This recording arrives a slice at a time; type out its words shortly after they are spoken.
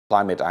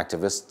Climate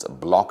activists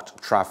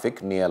blocked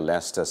traffic near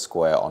Leicester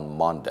Square on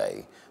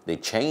Monday. They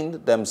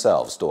chained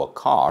themselves to a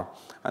car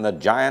and a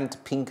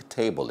giant pink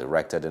table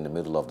erected in the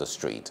middle of the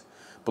street.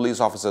 Police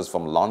officers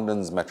from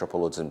London's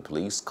Metropolitan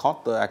Police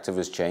caught the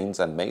activist chains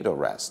and made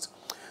arrest.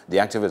 The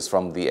activists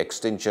from the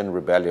Extinction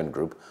Rebellion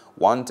group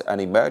want an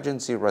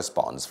emergency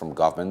response from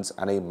governments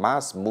and a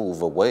mass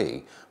move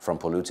away from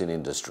polluting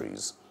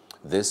industries.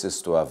 This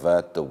is to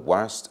avert the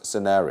worst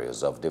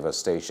scenarios of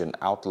devastation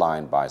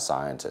outlined by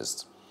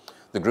scientists.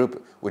 The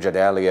group, which had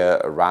earlier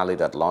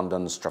rallied at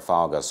London's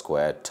Trafalgar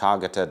Square,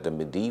 targeted the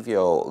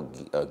medieval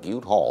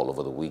Guildhall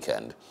over the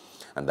weekend.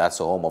 And that's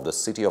the home of the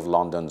City of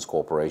London's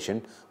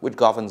corporation, which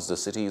governs the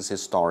city's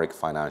historic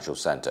financial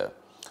centre.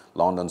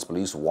 London's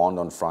police warned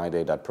on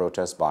Friday that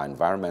protests by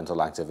environmental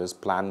activists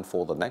planned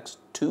for the next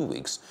 2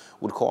 weeks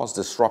would cause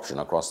disruption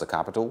across the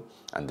capital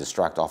and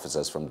distract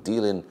officers from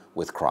dealing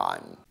with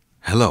crime.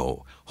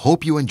 Hello,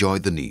 hope you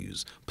enjoyed the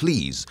news.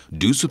 Please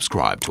do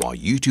subscribe to our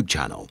YouTube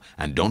channel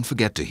and don't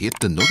forget to hit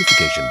the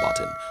notification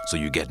button so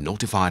you get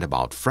notified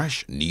about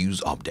fresh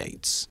news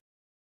updates.